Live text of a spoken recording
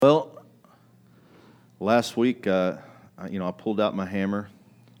Well, last week, I pulled out my hammer.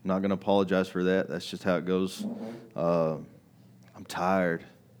 I'm not going to apologize for that. That's just how it goes. I'm tired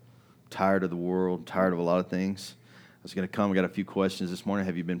of the world, tired of a lot of things. I was going to come. I got a few questions this morning.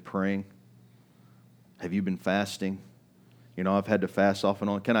 Have you been praying? Have you been fasting? I've had to fast off and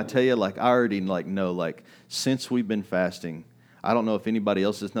on. Can I tell you, I already know, since we've been fasting, I don't know if anybody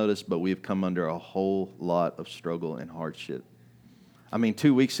else has noticed, but we've come under a whole lot of struggle and hardship.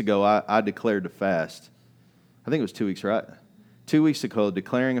 2 weeks ago, I declared to fast. I think it was 2 weeks, right? 2 weeks ago,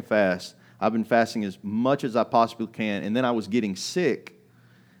 declaring a fast. I've been fasting as much as I possibly can, and then I was getting sick.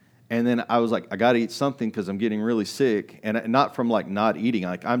 And then I was like, I got to eat something because I'm getting really sick. And not from, not eating.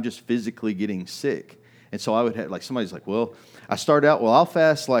 I'm just physically getting sick. And so I would have, somebody's like, well, I started out, I'll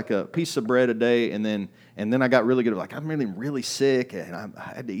fast a piece of bread a day. And then I got really good at, I'm really, really sick. And I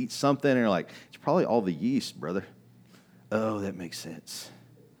had to eat something. And they're like, it's probably all the yeast, brother. Oh, that makes sense.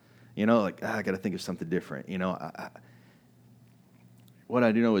 I got to think of something different. What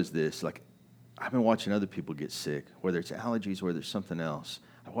I do know is this, I've been watching other people get sick, whether it's allergies, whether it's something else.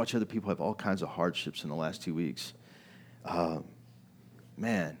 I watch other people have all kinds of hardships in the last 2 weeks.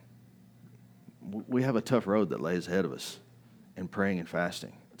 Man, we have a tough road that lays ahead of us in praying and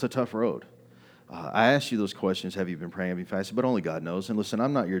fasting. It's a tough road. I asked you those questions, have you been praying, have you fasted? But only God knows. And listen,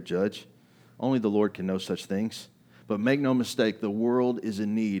 I'm not your judge. Only the Lord can know such things. But make no mistake, the world is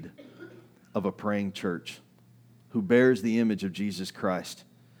in need of a praying church who bears the image of Jesus Christ.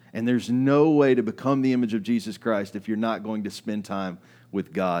 And there's no way to become the image of Jesus Christ if you're not going to spend time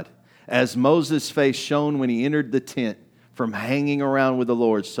with God. As Moses' face shone when he entered the tent from hanging around with the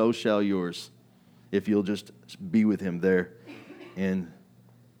Lord, so shall yours, if you'll just be with him there in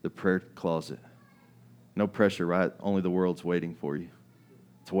the prayer closet. No pressure, right? Only the world's waiting for you.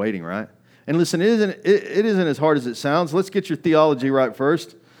 It's waiting, right? And listen, it isn't as hard as it sounds. Let's get your theology right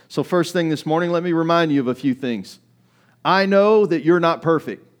first. So first thing this morning, let me remind you of a few things. I know that you're not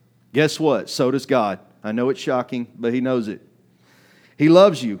perfect. Guess what? So does God. I know it's shocking, but He knows it. He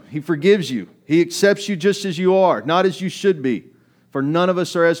loves you. He forgives you. He accepts you just as you are, not as you should be. For none of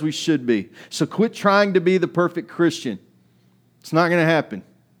us are as we should be. So quit trying to be the perfect Christian. It's not going to happen.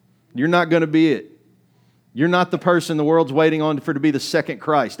 You're not going to be it. You're not the person the world's waiting on to be the second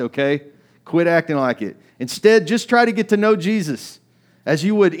Christ, okay? Quit acting like it. Instead, just try to get to know Jesus as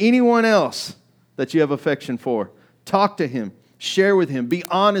you would anyone else that you have affection for. Talk to Him. Share with Him. Be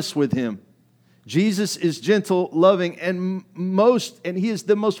honest with Him. Jesus is gentle, loving, and He is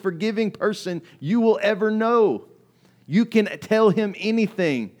the most forgiving person you will ever know. You can tell Him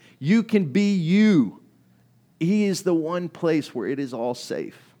anything. You can be you. He is the one place where it is all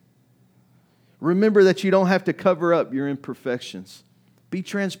safe. Remember that you don't have to cover up your imperfections. Be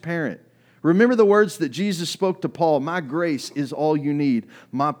transparent. Remember the words that Jesus spoke to Paul, my grace is all you need.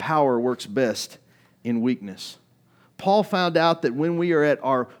 My power works best in weakness. Paul found out that when we are at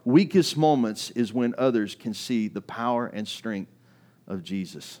our weakest moments is when others can see the power and strength of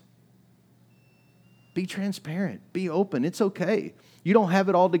Jesus. Be transparent. Be open. It's okay. You don't have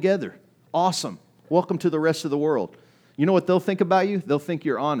it all together. Awesome. Welcome to the rest of the world. You know what they'll think about you? They'll think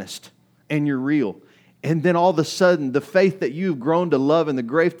you're honest and you're real. And then all of a sudden, the faith that you've grown to love and the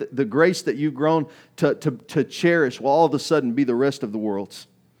grace that you've grown to cherish will all of a sudden be the rest of the world's.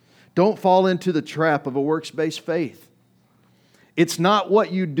 Don't fall into the trap of a works-based faith. It's not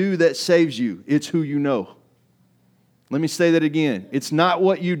what you do that saves you. It's who you know. Let me say that again. It's not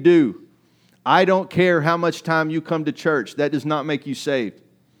what you do. I don't care how much time you come to church. That does not make you saved.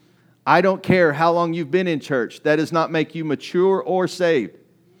 I don't care how long you've been in church. That does not make you mature or saved.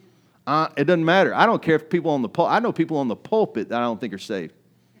 It doesn't matter. I don't care if people on the pulpit. I know people on the pulpit that I don't think are saved.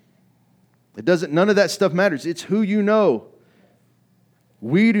 None of that stuff matters. It's who you know.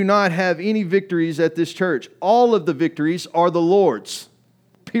 We do not have any victories at this church. All of the victories are the Lord's.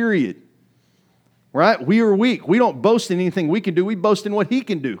 Period. Right? We are weak. We don't boast in anything we can do. We boast in what He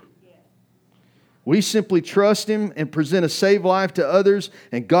can do. We simply trust Him and present a saved life to others,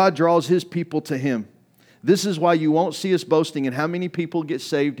 and God draws His people to Him. This is why you won't see us boasting in how many people get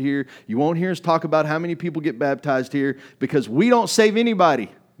saved here. You won't hear us talk about how many people get baptized here, because we don't save anybody.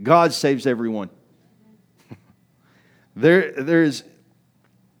 God saves everyone. There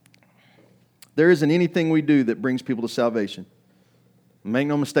isn't anything we do that brings people to salvation. Make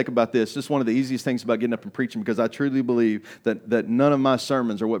no mistake about this. This is one of the easiest things about getting up and preaching, because I truly believe that none of my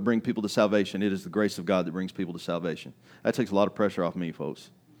sermons are what bring people to salvation. It is the grace of God that brings people to salvation. That takes a lot of pressure off me, folks.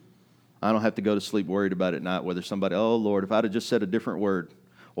 I don't have to go to sleep worried about it at night whether somebody, oh, Lord, if I'd have just said a different word.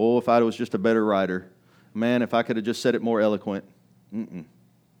 Oh, if I was just a better writer. Man, if I could have just said it more eloquent.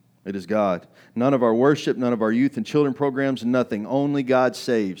 It is God. None of our worship, none of our youth and children programs, nothing. Only God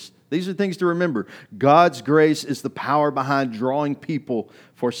saves. These are things to remember. God's grace is the power behind drawing people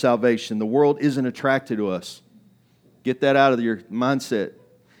for salvation. The world isn't attracted to us. Get that out of your mindset.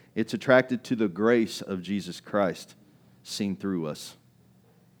 It's attracted to the grace of Jesus Christ seen through us.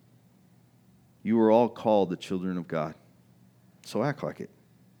 You are all called the children of God. So act like it.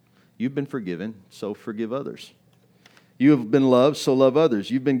 You've been forgiven, so forgive others. You have been loved, so love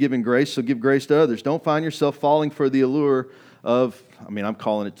others. You've been given grace, so give grace to others. Don't find yourself falling for the allure of, I'm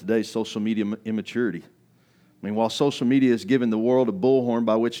calling it today, social media immaturity. While social media has given the world a bullhorn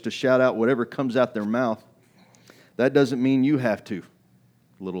by which to shout out whatever comes out their mouth, that doesn't mean you have to.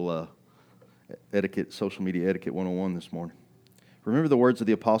 Little etiquette, social media etiquette 101 this morning. Remember the words of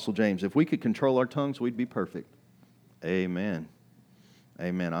the Apostle James. If we could control our tongues, we'd be perfect. Amen.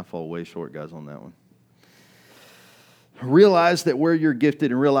 Amen. I fall way short, guys, on that one. Realize that where you're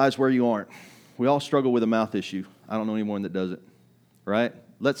gifted and realize where you aren't. We all struggle with a mouth issue. I don't know anyone that does it, right?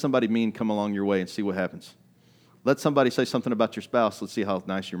 Let somebody mean come along your way and see what happens. Let somebody say something about your spouse. Let's see how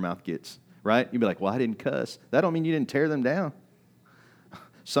nice your mouth gets, right? You'd be like, well, I didn't cuss. That don't mean you didn't tear them down.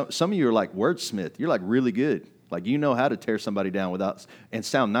 Some of you are like wordsmith. You're like really good. Like you know how to tear somebody down without and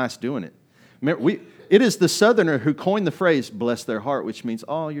sound nice doing it. Remember, it is the Southerner who coined the phrase, bless their heart, which means,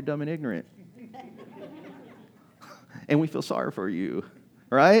 oh, you're dumb and ignorant. And we feel sorry for you,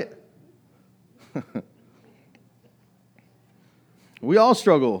 right? We all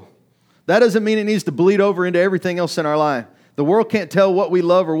struggle. That doesn't mean it needs to bleed over into everything else in our life. The world can't tell what we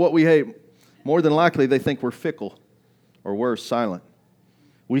love or what we hate. More than likely, they think we're fickle or worse, silent.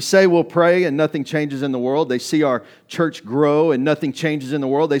 We say we'll pray and nothing changes in the world. They see our church grow and nothing changes in the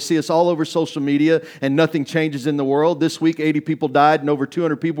world. They see us all over social media and nothing changes in the world. This week, 80 people died and over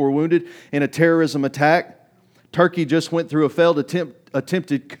 200 people were wounded in a terrorism attack. Turkey just went through a failed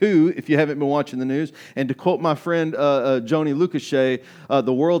attempted coup, if you haven't been watching the news. And to quote my friend Joni Lucashe,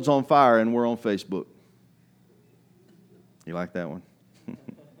 the world's on fire and we're on Facebook. You like that one?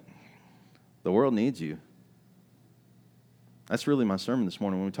 The world needs you. That's really my sermon this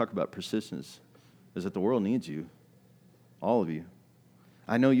morning when we talk about persistence, is that the world needs you, all of you.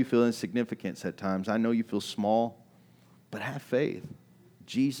 I know you feel insignificance at times. I know you feel small, but have faith.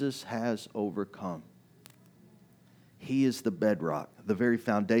 Jesus has overcome. He is the bedrock, the very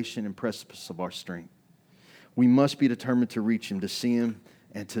foundation and precipice of our strength. We must be determined to reach Him, to see Him,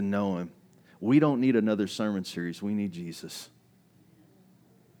 and to know Him. We don't need another sermon series. We need Jesus.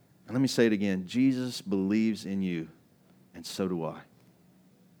 And let me say it again. Jesus believes in you, and so do I.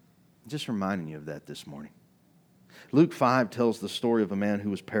 I'm just reminding you of that this morning. Luke 5 tells the story of a man who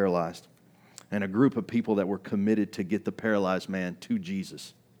was paralyzed and a group of people that were committed to get the paralyzed man to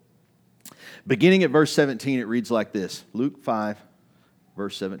Jesus. Beginning at verse 17, it reads like this. Luke 5,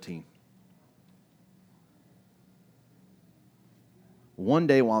 verse 17. One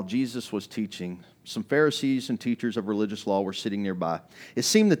day while Jesus was teaching, some Pharisees and teachers of religious law were sitting nearby. It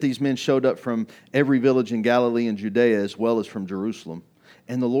seemed that these men showed up from every village in Galilee and Judea as well as from Jerusalem.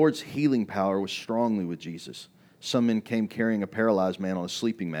 And the Lord's healing power was strongly with Jesus. Some men came carrying a paralyzed man on a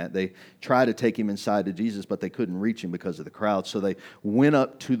sleeping mat. They tried to take him inside to Jesus, but they couldn't reach him because of the crowd. So they went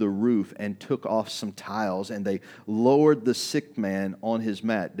up to the roof and took off some tiles, and they lowered the sick man on his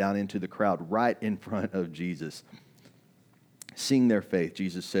mat down into the crowd right in front of Jesus. Seeing their faith,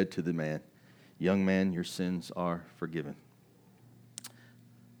 Jesus said to the man, "Young man, your sins are forgiven."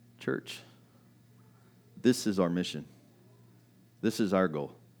 Church, this is our mission. This is our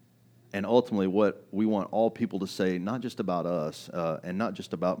goal. And ultimately what we want all people to say, not just about us and not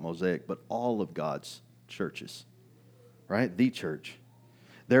just about Mosaic, but all of God's churches, right? The church.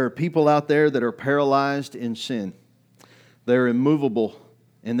 There are people out there that are paralyzed in sin. They're immovable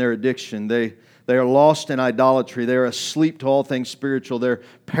in their addiction. They are lost in idolatry. They're asleep to all things spiritual. They're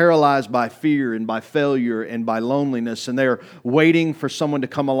paralyzed by fear and by failure and by loneliness, and they're waiting for someone to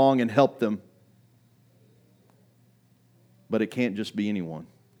come along and help them. But it can't just be anyone.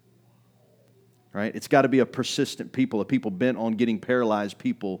 Right? It's got to be a persistent people, a people bent on getting paralyzed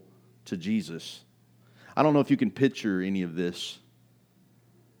people to Jesus. I don't know if you can picture any of this.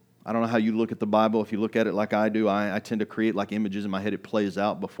 I don't know how you look at the Bible. If you look at it like I do, I tend to create like images in my head. It plays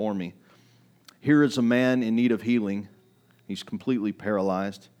out before me. Here is a man in need of healing. He's completely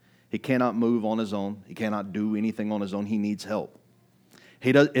paralyzed. He cannot move on his own. He cannot do anything on his own. He needs help.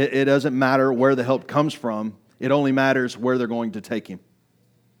 It doesn't matter where the help comes from. It only matters where they're going to take him.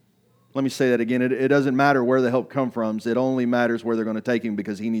 Let me say that again. It doesn't matter where the help comes from. It only matters where they're going to take him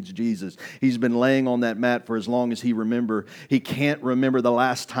because he needs Jesus. He's been laying on that mat for as long as he remember. He can't remember the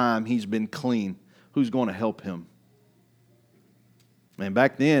last time he's been clean. Who's going to help him? And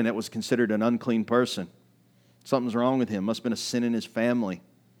back then, it was considered an unclean person. Something's wrong with him. Must have been a sin in his family.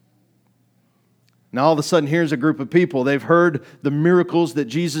 Now, all of a sudden, here's a group of people. They've heard the miracles that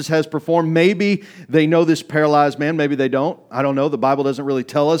Jesus has performed. Maybe they know this paralyzed man. Maybe they don't. I don't know. The Bible doesn't really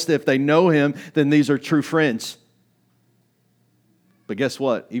tell us. If they know him, then these are true friends. But guess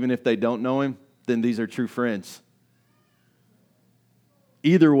what? Even if they don't know him, then these are true friends.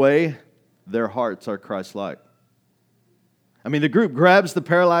 Either way, their hearts are Christ-like. I mean, the group grabs the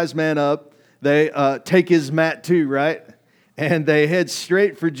paralyzed man up. They take his mat too, right? And they head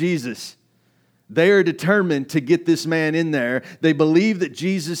straight for Jesus. They are determined to get this man in there. They believe that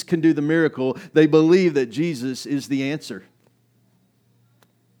Jesus can do the miracle. They believe that Jesus is the answer.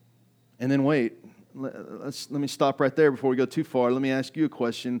 And then wait. Let me stop right there before we go too far. Let me ask you a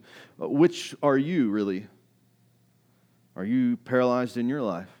question. Which are you really? Are you paralyzed in your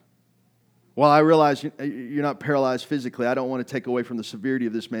life? Well, I realize you're not paralyzed physically. I don't want to take away from the severity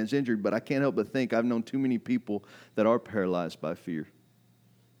of this man's injury, but I can't help but think I've known too many people that are paralyzed by fear.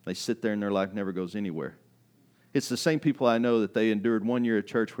 They sit there and their life never goes anywhere. It's the same people I know that they endured 1 year at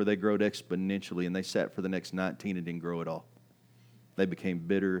church where they growed exponentially and they sat for the next 19 and didn't grow at all. They became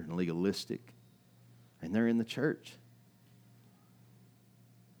bitter and legalistic. And they're in the church.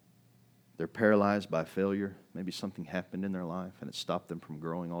 They're paralyzed by failure. Maybe something happened in their life and it stopped them from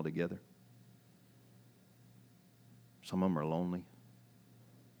growing altogether. Some of them are lonely.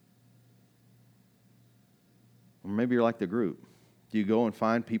 Or maybe you're like the group. Do you go and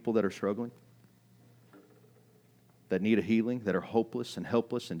find people that are struggling? That need a healing? That are hopeless and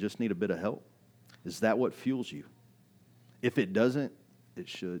helpless and just need a bit of help? Is that what fuels you? If it doesn't, it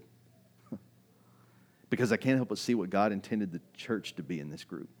should. Because I can't help but see what God intended the church to be in this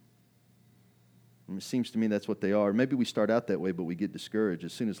group. And it seems to me that's what they are. Maybe we start out that way, but we get discouraged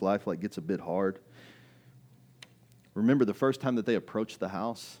as soon as life gets a bit hard. Remember the first time that they approached the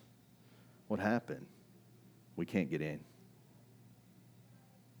house? What happened? We can't get in.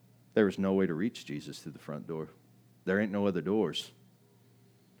 There was no way to reach Jesus through the front door. There ain't no other doors.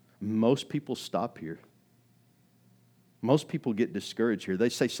 Most people stop here. Most people get discouraged here. They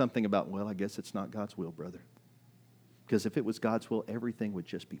say something about, well, I guess it's not God's will, brother. Because if it was God's will, everything would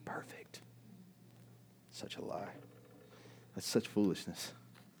just be perfect. Such a lie. That's such foolishness.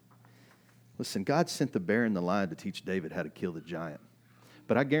 Listen, God sent the bear and the lion to teach David how to kill the giant.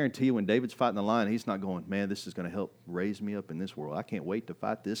 But I guarantee you when David's fighting the lion, he's not going, man, this is going to help raise me up in this world. I can't wait to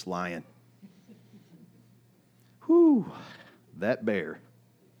fight this lion. Whew, that bear.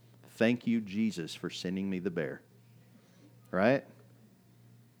 Thank you, Jesus, for sending me the bear. Right?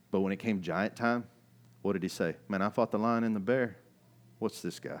 But when it came giant time, what did he say? Man, I fought the lion and the bear. What's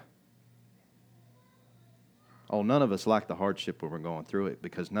this guy? Oh, none of us like the hardship when we're going through it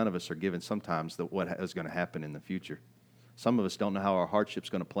because none of us are given sometimes what is going to happen in the future. Some of us don't know how our hardship's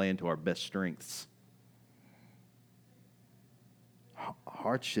going to play into our best strengths.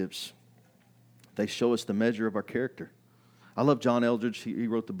 Hardships, they show us the measure of our character. I love John Eldredge. He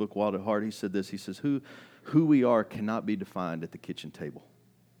wrote the book Wild at Heart. He said this. He says, who we are cannot be defined at the kitchen table.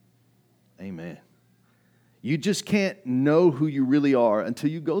 Amen. You just can't know who you really are until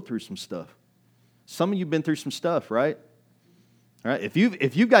you go through some stuff. Some of you have been through some stuff, right? All right. If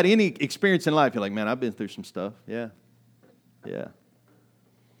you've got any experience in life, you're like, man, I've been through some stuff. Yeah.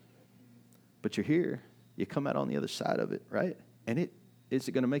 But you're here. You come out on the other side of it, right? And is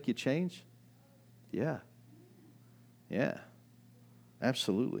it going to make you change? Yeah.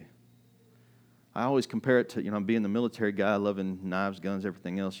 Absolutely. I always compare it to, being the military guy, loving knives, guns,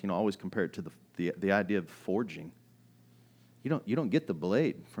 everything else. I always compare it to the idea of forging. You don't get the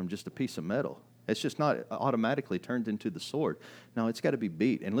blade from just a piece of metal. It's just not automatically turned into the sword. No, it's got to be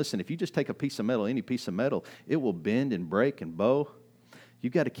beat. And listen, if you just take a piece of metal, any piece of metal, it will bend and break and bow.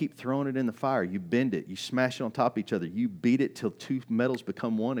 You've got to keep throwing it in the fire. You bend it. You smash it on top of each other. You beat it till two metals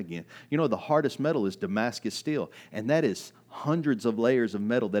become one again. The hardest metal is Damascus steel. And that is hundreds of layers of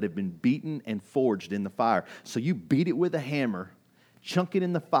metal that have been beaten and forged in the fire. So you beat it with a hammer, chunk it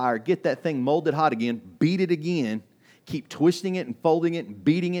in the fire, get that thing molded hot again, beat it again, keep twisting it and folding it and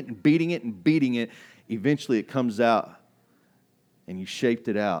beating it and beating it and beating it. Eventually it comes out and you shaped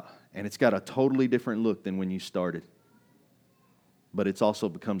it out. And it's got a totally different look than when you started. But it also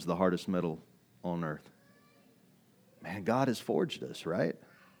becomes the hardest metal on earth. Man, God has forged us, right?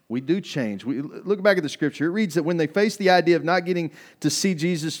 We do change. We look back at the scripture. It reads that when they faced the idea of not getting to see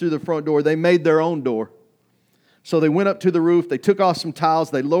Jesus through the front door, they made their own door. So they went up to the roof. They took off some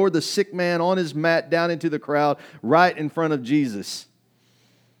tiles. They lowered the sick man on his mat down into the crowd right in front of Jesus.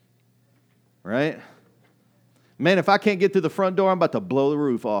 Right? Man, if I can't get through the front door, I'm about to blow the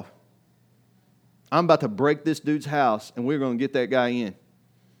roof off. I'm about to break this dude's house, and we're going to get that guy in.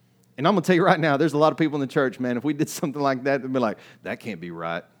 And I'm going to tell you right now, there's a lot of people in the church, man, if we did something like that, they'd be like, that can't be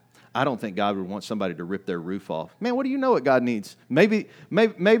right. I don't think God would want somebody to rip their roof off. Man, what do you know what God needs? Maybe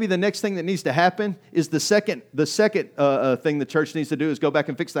the next thing that needs to happen is the second thing the church needs to do is go back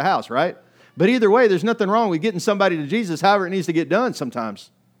and fix the house, right? But either way, there's nothing wrong with getting somebody to Jesus, however it needs to get done sometimes.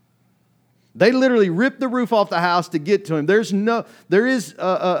 They literally ripped the roof off the house to get to him. There is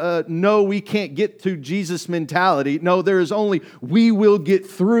no we can't get to Jesus mentality. No, there is only we will get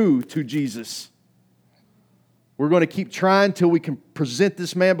through to Jesus. We're going to keep trying till we can present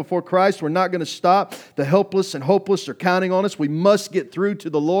this man before Christ. We're not going to stop. The helpless and hopeless are counting on us. We must get through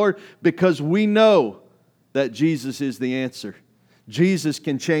to the Lord because we know that Jesus is the answer. Jesus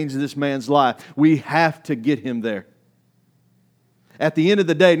can change this man's life. We have to get him there. At the end of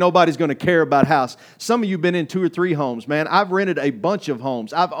the day, nobody's going to care about house. Some of you have been in 2 or 3 homes, man. I've rented a bunch of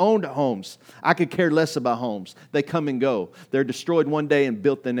homes. I've owned homes. I could care less about homes. They come and go. They're destroyed one day and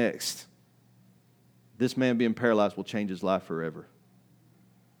built the next. This man being paralyzed will change his life forever.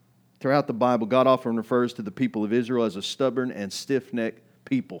 Throughout the Bible, God often refers to the people of Israel as a stubborn and stiff-necked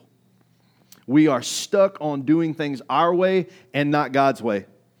people. We are stuck on doing things our way and not God's way.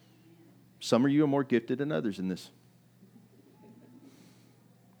 Some of you are more gifted than others in this.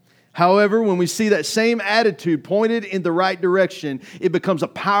 However, when we see that same attitude pointed in the right direction, it becomes a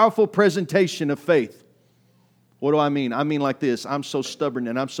powerful presentation of faith. What do I mean? I mean like this. I'm so stubborn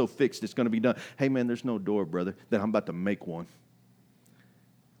and I'm so fixed it's going to be done. Hey man, there's no door, brother, that I'm about to make one.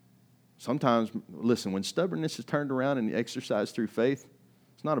 Sometimes, listen, when stubbornness is turned around and exercised through faith,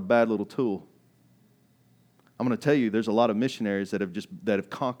 it's not a bad little tool. I'm going to tell you, there's a lot of missionaries that have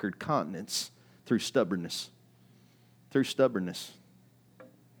conquered continents through stubbornness. Through stubbornness.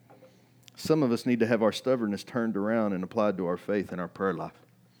 Some of us need to have our stubbornness turned around and applied to our faith and our prayer life.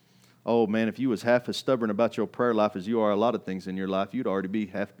 Oh man, if you was half as stubborn about your prayer life as you are a lot of things in your life, you'd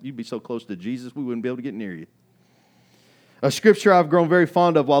be so close to Jesus we wouldn't be able to get near you. A scripture I've grown very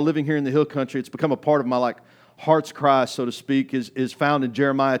fond of while living here in the hill country, it's become a part of my heart's cry, so to speak, is found in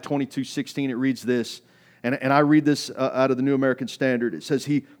Jeremiah 22:16. It reads this, and I read this out of the New American Standard. It says,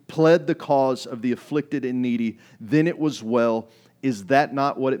 He pled the cause of the afflicted and needy, then it was well. Is that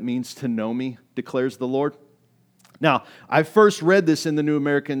not what it means to know me, declares the Lord? Now, I first read this in the New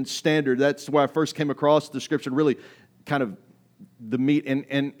American Standard. That's where I first came across the scripture, really kind of the meat.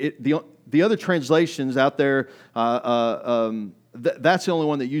 And the other translations out there, that's the only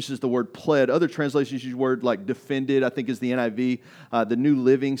one that uses the word pled. Other translations use the word like defended, I think is the NIV. The New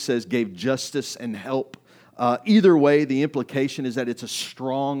Living says gave justice and help. Either way, the implication is that it's a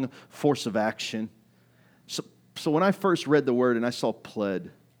strong force of action. So when I first read the word and I saw pled,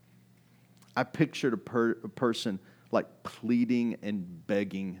 I pictured a person like pleading and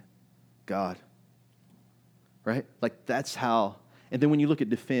begging God, right? Like that's how. And then when you look at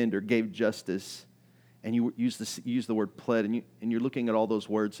defend or gave justice, and you use the word pled, and you're looking at all those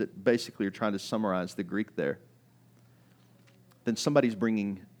words that basically are trying to summarize the Greek there. Then somebody's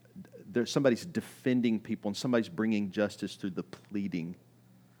defending people, and somebody's bringing justice through the pleading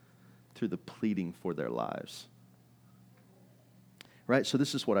for their lives, right? So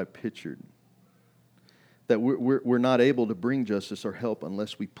this is what I pictured. That we're not able to bring justice or help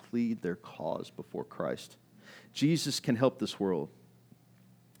unless we plead their cause before Christ. Jesus can help this world.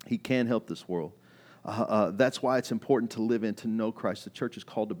 He can help this world. That's why it's important to live in, to know Christ. The church is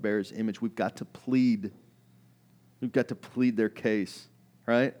called to bear His image. We've got to plead. We've got to plead their case,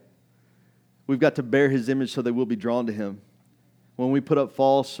 right? We've got to bear His image so they will be drawn to Him. When we put up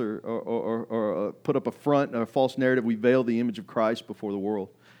false or put up a front or a false narrative, we veil the image of Christ before the world.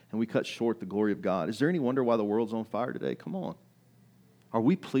 And we cut short the glory of God. Is there any wonder why the world's on fire today? Come on. Are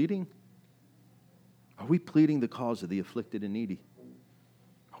we pleading? Are we pleading the cause of the afflicted and needy?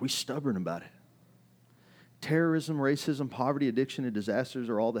 Are we stubborn about it? Terrorism, racism, poverty, addiction, and disasters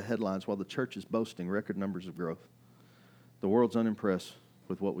are all the headlines while the church is boasting record numbers of growth. The world's unimpressed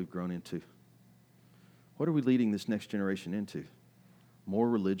with what we've grown into. What are we leading this next generation into? More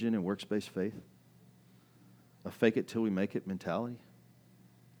religion and works-based faith? A fake it till we make it mentality?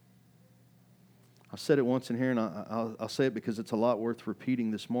 I've said it once in here, and I'll say it because it's a lot worth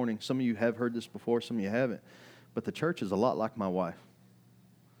repeating this morning. Some of you have heard this before, some of you haven't. But the church is a lot like my wife.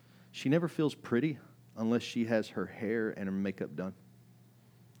 She never feels pretty unless she has her hair and her makeup done.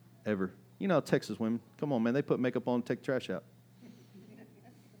 Ever. You know, Texas women, come on, man, they put makeup on and take the trash out.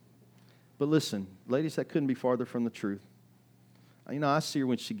 But listen, ladies, that couldn't be farther from the truth. You know, I see her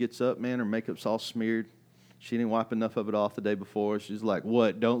when she gets up, man, her makeup's all smeared. She didn't wipe enough of it off the day before. She's like,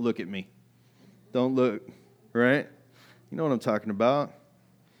 what? Don't look at me. Don't look, right? You know what I'm talking about.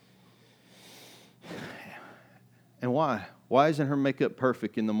 And why? Why isn't her makeup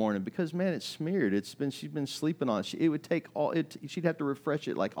perfect in the morning? Because, man, it's smeared. She's been sleeping on it. It would take she'd have to refresh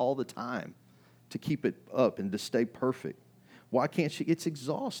it like all the time to keep it up and to stay perfect. Why can't she? It's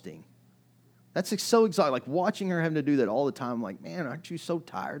exhausting. That's so exhausting. Like watching her having to do that all the time. I'm like, man, aren't you so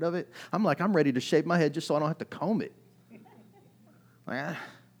tired of it? I'm ready to shave my head just so I don't have to comb it. Like,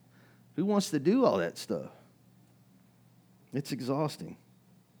 who wants to do all that stuff? It's exhausting.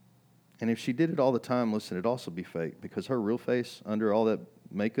 And if she did it all the time, listen, it'd also be fake, because her real face under all that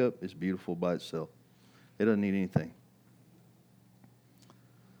makeup is beautiful by itself. It doesn't need anything.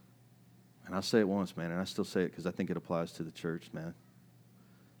 And I'll say it once, man, and I still say it because I think it applies to the church, man.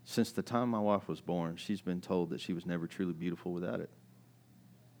 Since the time my wife was born, she's been told that she was never truly beautiful without it.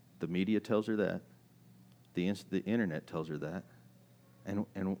 The media tells her that. The internet tells her that.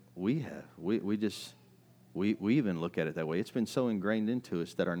 And we even look at it that way. It's been so ingrained into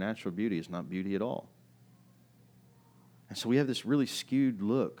us that our natural beauty is not beauty at all. And so we have this really skewed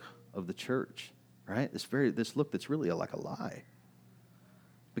look of the church, right? This look that's really like a lie.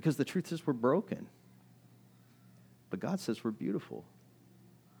 Because the truth is we're broken. But God says we're beautiful.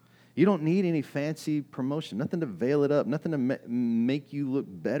 You don't need any fancy promotion, nothing to veil it up, nothing to make you look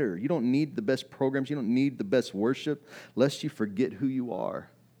better. You don't need the best programs. You don't need the best worship, lest you forget who you are.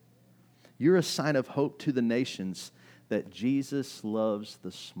 You're a sign of hope to the nations that Jesus loves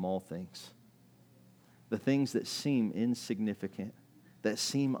the small things, the things that seem insignificant, that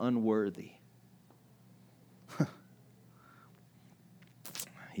seem unworthy.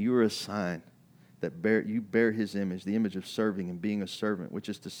 You are a sign that you bear His image, the image of serving and being a servant, which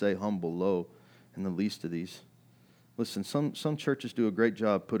is to say humble, low, and the least of these. Listen, some churches do a great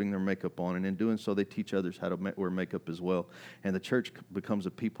job putting their makeup on, and in doing so, they teach others how to wear makeup as well. And the church becomes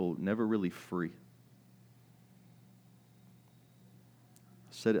a people never really free.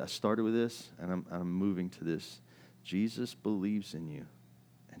 I started with this, and I'm moving to this. Jesus believes in you,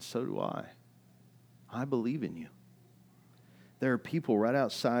 and so do I. I believe in you. There are people right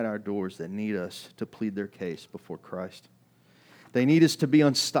outside our doors that need us to plead their case before Christ. They need us to be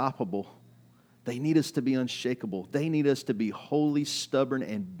unstoppable. They need us to be unshakable. They need us to be wholly stubborn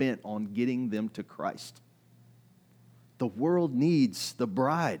and bent on getting them to Christ. The world needs the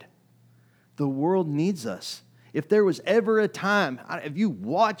bride. The world needs us. If there was ever a time, have you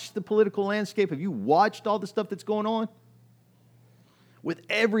watched the political landscape? Have you watched all the stuff that's going on? With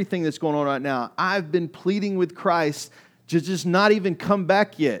everything that's going on right now, I've been pleading with Christ to just not even come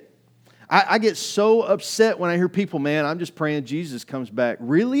back yet. I get so upset when I hear people, man, I'm just praying Jesus comes back.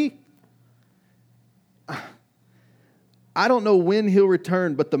 Really? I don't know when He'll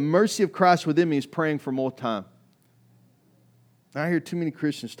return, but the mercy of Christ within me is praying for more time. I hear too many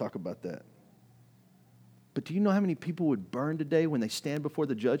Christians talk about that. But do you know how many people would burn today when they stand before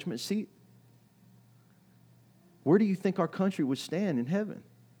the judgment seat? Where do you think our country would stand in heaven?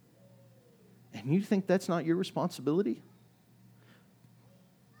 And you think that's not your responsibility?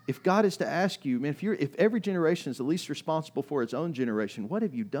 If God is to ask you, man, if every generation is the least responsible for its own generation, what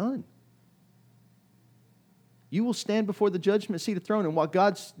have you done? You will stand before the judgment seat of the throne, and while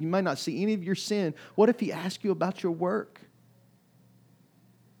you might not see any of your sin, what if He asks you about your work?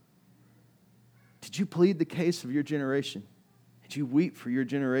 Did you plead the case of your generation? Did you weep for your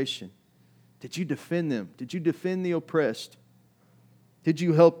generation? Did you defend them? Did you defend the oppressed? Did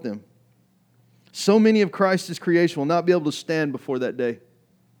you help them? So many of Christ's creation will not be able to stand before that day.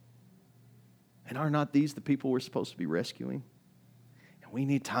 And are not these the people we're supposed to be rescuing? And we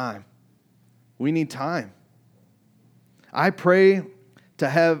need time. We need time. I pray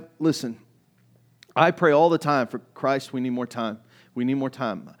I pray all the time for Christ, we need more time. We need more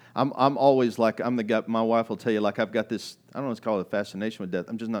time. I'm always like, I'm the guy, my wife will tell you, like I've got this, I don't know what's called a fascination with death.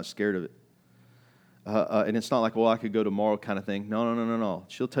 I'm just not scared of it. And it's not like, well, I could go tomorrow kind of thing. No.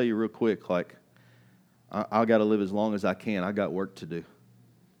 She'll tell you real quick, like, I got to live as long as I can. I got work to do.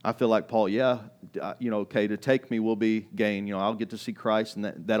 I feel like Paul, okay, to take me will be gain. I'll get to see Christ, and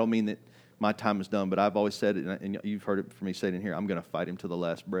that'll mean that my time is done. But I've always said it, and you've heard it from me say it in here, I'm going to fight Him to the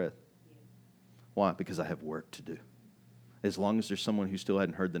last breath. Why? Because I have work to do. As long as there's someone who still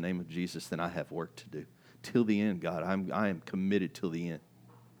hadn't heard the name of Jesus, then I have work to do. Till the end, God, I am committed till the end.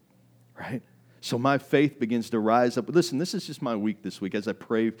 Right? So my faith begins to rise up. Listen, this is just my week this week as I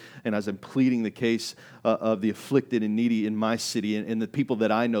pray and as I'm pleading the case of the afflicted and needy in my city and the people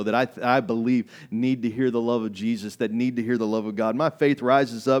that I know that I believe need to hear the love of Jesus, that need to hear the love of God. My faith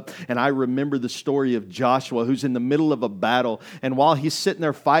rises up, and I remember the story of Joshua, who's in the middle of a battle. And while he's sitting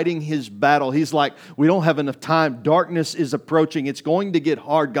there fighting his battle, he's like, we don't have enough time. Darkness is approaching. It's going to get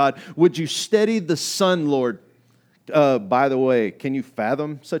hard, God. Would you steady the sun, Lord? By the way, can you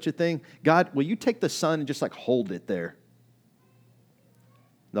fathom such a thing? God, will you take the sun and just like hold it there?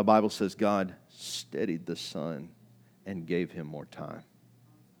 The Bible says God steadied the sun and gave him more time.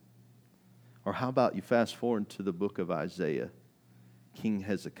 Or how about you fast forward to the book of Isaiah? King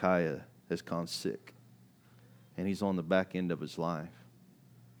Hezekiah has gone sick, and he's on the back end of his life,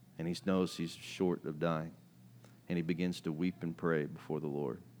 and he knows he's short of dying, and he begins to weep and pray before the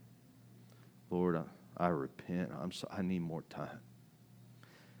Lord. Lord, I repent. I need more time.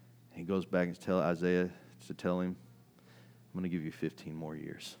 And he goes back and tells Isaiah to tell him, I'm going to give you 15 more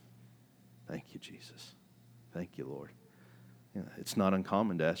years. Thank you, Jesus. Thank you, Lord. You know, it's not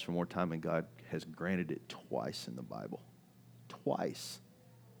uncommon to ask for more time, and God has granted it twice in the Bible. Twice.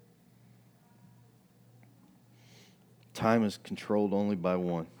 Time is controlled only by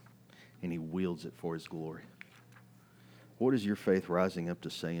one, and he wields it for his glory. What is your faith rising up to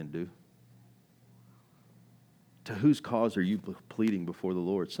say and do? To whose cause are you pleading before the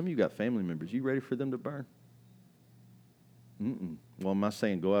Lord? Some of you got family members. You ready for them to burn? Well, am I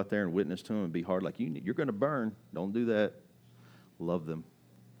saying go out there and witness to them and be hard like you're going to burn? Don't do that. Love them.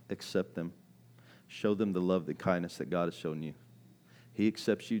 Accept them. Show them the love, the kindness that God has shown you. He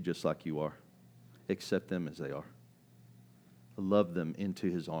accepts you just like you are. Accept them as they are. Love them into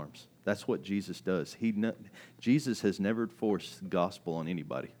his arms. That's what Jesus does. Jesus has never forced the gospel on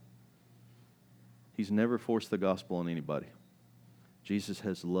anybody. He's never forced the gospel on anybody. Jesus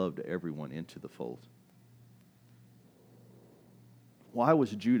has loved everyone into the fold. Why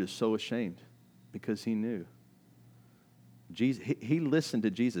was Judas so ashamed? Because he knew. He listened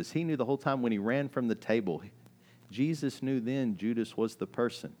to Jesus. He knew the whole time when he ran from the table. Jesus knew then Judas was the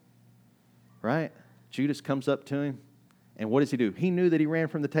person. Right? Judas comes up to him, and what does he do? He knew that he ran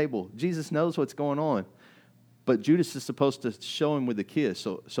from the table. Jesus knows what's going on. But Judas is supposed to show him with a kiss.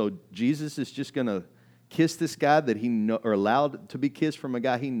 So Jesus is just going to kiss this guy that or allowed to be kissed from a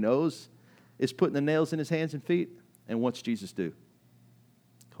guy he knows is putting the nails in his hands and feet. And what's Jesus do?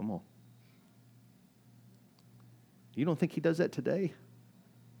 Come on. You don't think he does that today?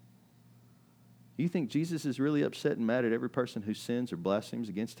 You think Jesus is really upset and mad at every person who sins or blasphemes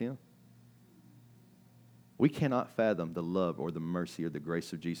against him? We cannot fathom the love or the mercy or the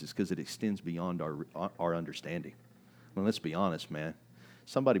grace of Jesus because it extends beyond our understanding. Well, let's be honest, man.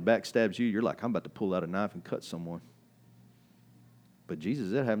 Somebody backstabs you, you're like, I'm about to pull out a knife and cut someone. But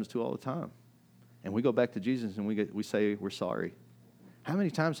Jesus, that happens to all the time. And we go back to Jesus and we say we're sorry. How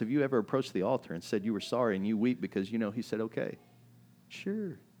many times have you ever approached the altar and said you were sorry and you weep because you know he said, okay,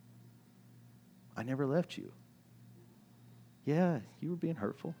 sure. I never left you. Yeah, you were being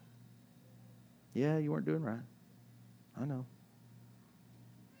hurtful. Yeah, you weren't doing right. I know.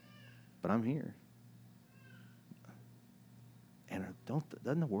 But I'm here. And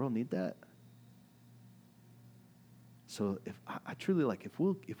doesn't the world need that? So if I truly if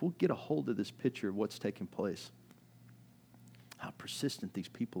we'll get a hold of this picture of what's taking place, how persistent these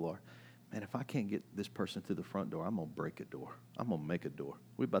people are. Man, if I can't get this person through the front door, I'm going to break a door. I'm going to make a door.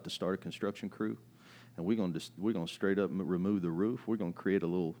 We're about to start a construction crew, and we're going to straight up remove the roof. We're going to create a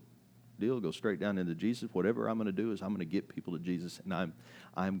little deal, go straight down into Jesus. Whatever I'm going to do is I'm going to get people to Jesus, and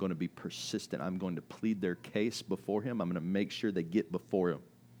I'm going to be persistent. I'm going to plead their case before him. I'm going to make sure they get before him.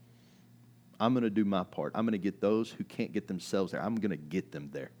 I'm going to do my part. I'm going to get those who can't get themselves there. I'm going to get them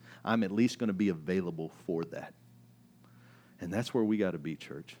there. I'm at least going to be available for that. And that's where we got to be,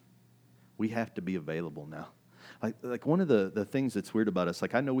 church. We have to be available now. Like one of the things that's weird about us,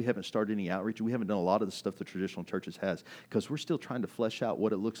 I know we haven't started any outreach. We haven't done a lot of the stuff the traditional churches has because we're still trying to flesh out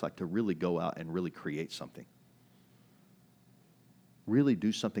what it looks like to really go out and really create something. Really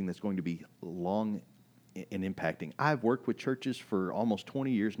do something that's going to be long and impacting. I've worked with churches for almost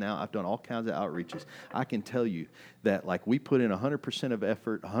 20 years now. I've done all kinds of outreaches. I can tell you that we put in 100% of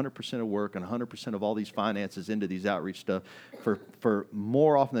effort, 100% of work, and 100% of all these finances into these outreach stuff for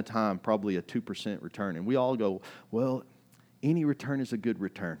more often than time, probably a 2% return. And we all go, well, any return is a good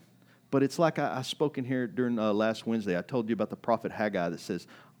return. But it's like I spoke in here during last Wednesday. I told you about the prophet Haggai that says,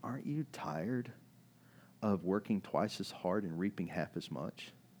 aren't you tired of working twice as hard and reaping half as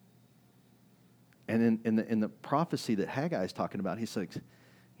much? And in the prophecy that Haggai is talking about, he says,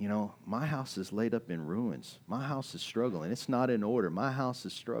 my house is laid up in ruins. My house is struggling. It's not in order. My house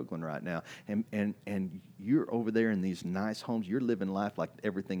is struggling right now. And you're over there in these nice homes. You're living life like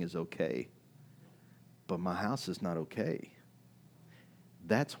everything is okay. But my house is not okay.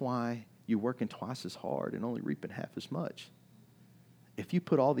 That's why you're working twice as hard and only reaping half as much. If you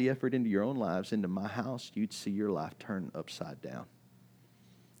put all the effort into your own lives, into my house, you'd see your life turn upside down.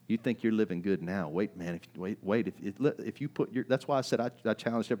 You think you're living good now. Wait, man, if you put your, that's why I said I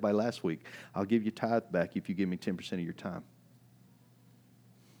challenged everybody last week. I'll give you tithe back if you give me 10% of your time.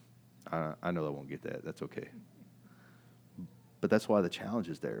 I know I won't get that. That's okay. But that's why the challenge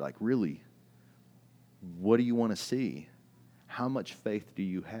is there. Like, really, what do you want to see? How much faith do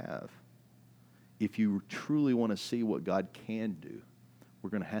you have? If you truly want to see what God can do,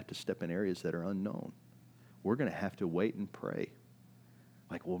 we're going to have to step in areas that are unknown. We're going to have to wait and pray.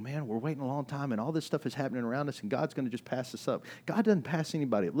 Like, well, man, we're waiting a long time, and all this stuff is happening around us, and God's going to just pass us up. God doesn't pass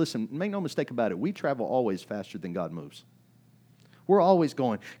anybody up. Listen, make no mistake about it. We travel always faster than God moves. We're always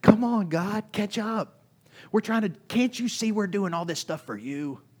going, come on, God, catch up. We're trying to, can't you see we're doing all this stuff for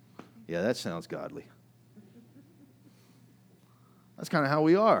you? Yeah, that sounds godly. That's kind of how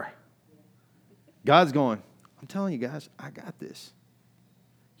we are. God's going, I'm telling you guys, I got this.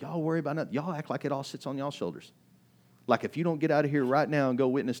 Y'all worry about nothing. Y'all act like it all sits on y'all's shoulders. Like if you don't get out of here right now and go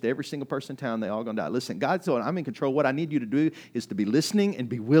witness to every single person in town, they all going to die. Listen, God's saying, I'm in control. What I need you to do is to be listening and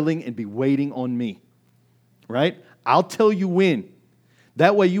be willing and be waiting on me. Right? I'll tell you when.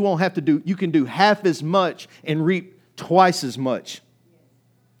 That way you won't have to do, you can do half as much and reap twice as much.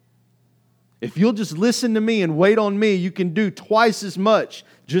 If you'll just listen to me and wait on me, you can do twice as much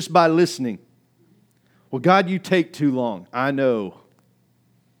just by listening. Well, God, you take too long. I know.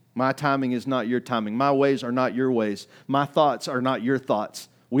 My timing is not your timing. My ways are not your ways. My thoughts are not your thoughts.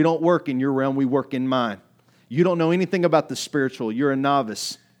 We don't work in your realm. We work in mine. You don't know anything about the spiritual. You're a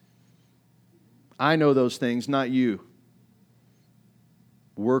novice. I know those things, not you.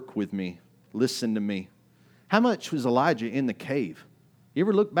 Work with me. Listen to me. How much was Elijah in the cave? You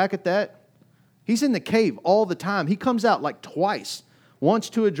ever look back at that? He's in the cave all the time. He comes out like twice. Once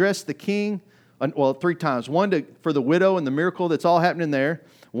to address the king, well, 3 times. One for the widow and the miracle that's all happening there.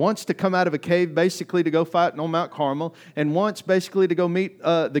 Once to come out of a cave, basically to go fight on Mount Carmel. And once basically to go meet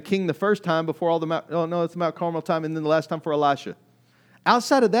the king the first time before all the it's the Mount Carmel time. And then the last time for Elisha.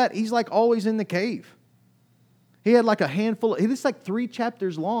 Outside of that, he's like always in the cave. He had like a handful. It's like 3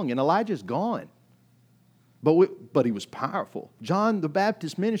 chapters long, and Elijah's gone. But he was powerful. John the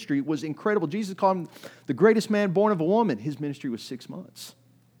Baptist's ministry was incredible. Jesus called him the greatest man born of a woman. His ministry was 6 months.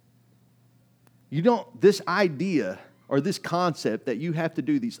 This idea or this concept that you have to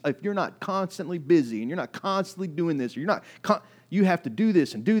do these, if you're not constantly busy and you're not constantly doing this, or you have to do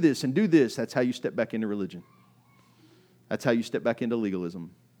this and do this and do this, that's how you step back into religion. That's how you step back into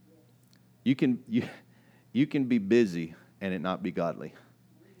legalism. You can be busy and it not be godly.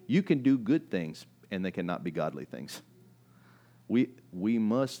 You can do good things and they cannot be godly things. We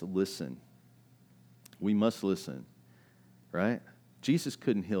must listen. We must listen, right? Jesus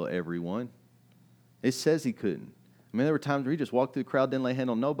couldn't heal everyone. It says he couldn't. I mean, there were times where he just walked through the crowd, didn't lay hand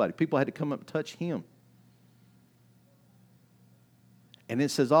on nobody. People had to come up and touch him. And it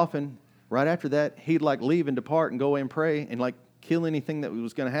says often, right after that, he'd like leave and depart and go away and pray and like kill anything that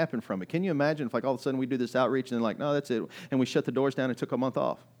was going to happen from it. Can you imagine if like all of a sudden we do this outreach and then like, no, that's it. And we shut the doors down and took a month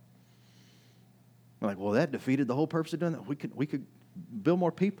off. We're like, well, that defeated the whole purpose of doing that. We could build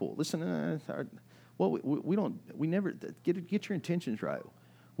more people. Listen, we never, get your intentions right.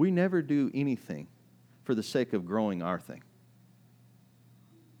 We never do anything for the sake of growing our thing.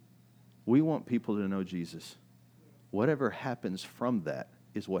 We want people to know Jesus. Whatever happens from that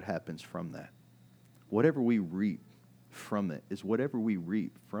is what happens from that. Whatever we reap from it is whatever we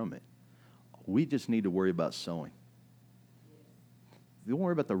reap from it. We just need to worry about sowing. Don't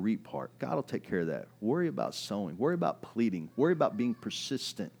worry about the reap part. God will take care of that. Worry about sowing. Worry about pleading. Worry about being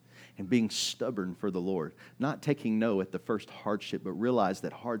persistent and being stubborn for the Lord. Not taking no at the first hardship, but realize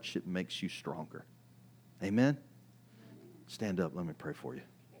that hardship makes you stronger. Amen? Stand up. Let me pray for you.